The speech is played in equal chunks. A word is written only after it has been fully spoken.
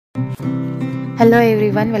Hello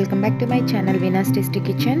everyone, welcome back to my channel Veena's Tasty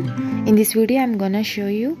Kitchen. In this video I'm gonna show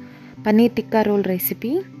you Paneer Tikka roll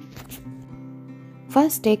recipe.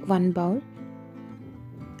 First take one bowl,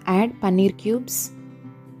 add paneer cubes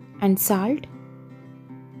and salt,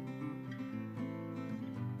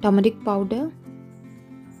 turmeric powder,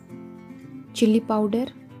 chili powder,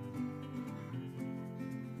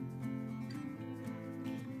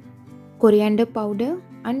 coriander powder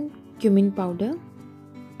and cumin powder.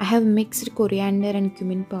 I have mixed coriander and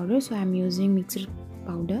cumin powder, so I am using mixed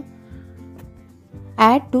powder.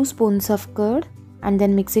 Add 2 spoons of curd and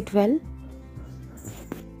then mix it well.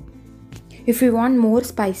 If you want more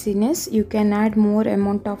spiciness, you can add more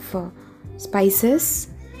amount of spices.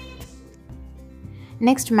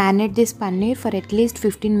 Next, marinate this paneer for at least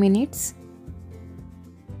 15 minutes.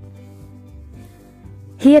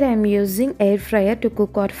 Here I am using air fryer to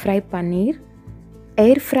cook or fry paneer.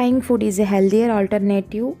 Air frying food is a healthier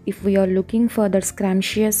alternative if we are looking for the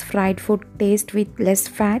scrumptious fried food taste with less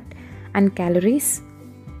fat and calories.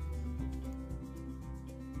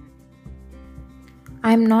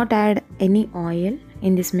 I am not add any oil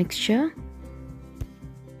in this mixture.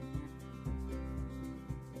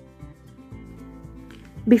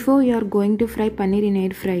 Before you are going to fry paneer in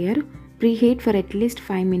air fryer, preheat for at least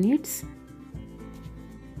 5 minutes.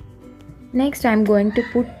 Next, I am going to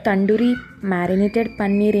put tandoori marinated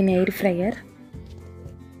paneer in air fryer.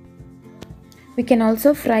 We can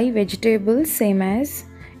also fry vegetables same as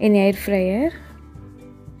in air fryer.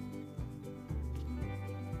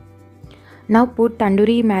 Now put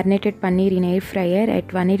tandoori marinated paneer in air fryer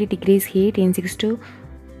at 180 degrees heat in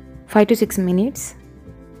 5 to 6 minutes.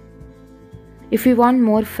 If you want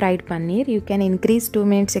more fried paneer, you can increase 2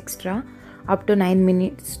 minutes extra up to 9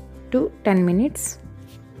 minutes to 10 minutes.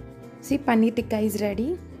 See, paneer tikka is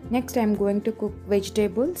ready. Next, I am going to cook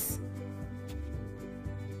vegetables.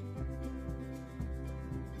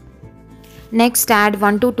 Next, add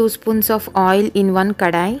 1 to 2 spoons of oil in one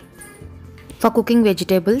kadai for cooking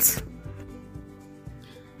vegetables.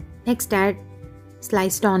 Next, add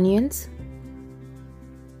sliced onions,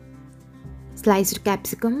 sliced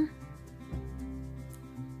capsicum,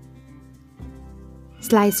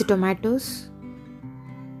 sliced tomatoes,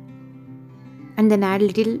 and then add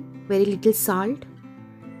very little salt.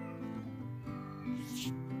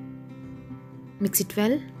 Mix it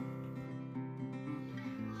well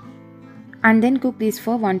and then cook this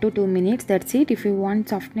for 1 to 2 minutes. That's it. If you want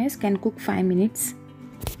softness, can cook 5 minutes.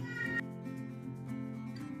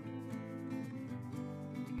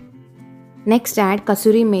 Next, add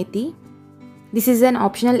kasuri methi. This is an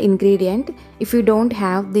optional ingredient. If you don't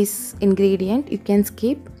have this ingredient, you can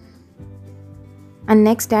skip. And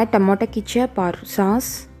next, add tomato ketchup or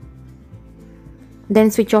sauce. Then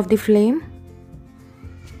switch off the flame.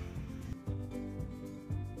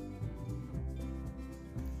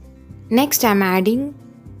 Next, I am adding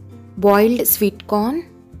boiled sweet corn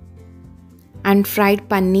and fried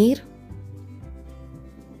paneer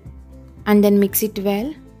and then mix it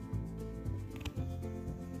well.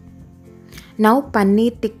 Now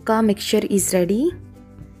paneer tikka mixture is ready.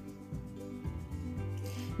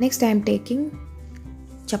 Next, I am taking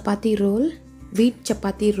chapati roll, wheat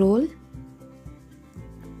chapati roll.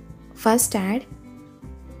 First, add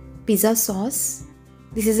pizza sauce.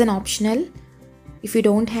 This is an optional. If you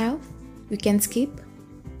don't have, you can skip.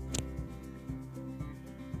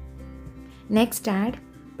 Next, add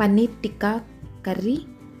paneer tikka curry.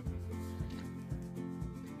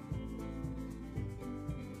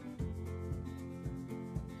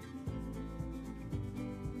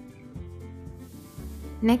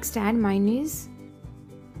 Next, add mayonnaise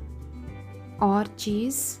or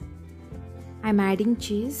cheese. I am adding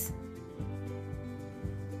cheese.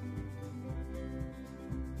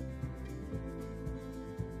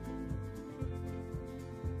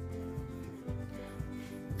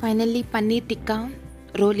 Finally, paneer tikka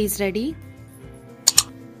roll is ready.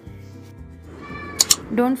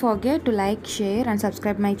 Don't forget to like, share and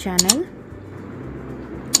subscribe my channel.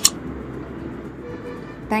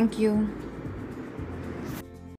 Thank you.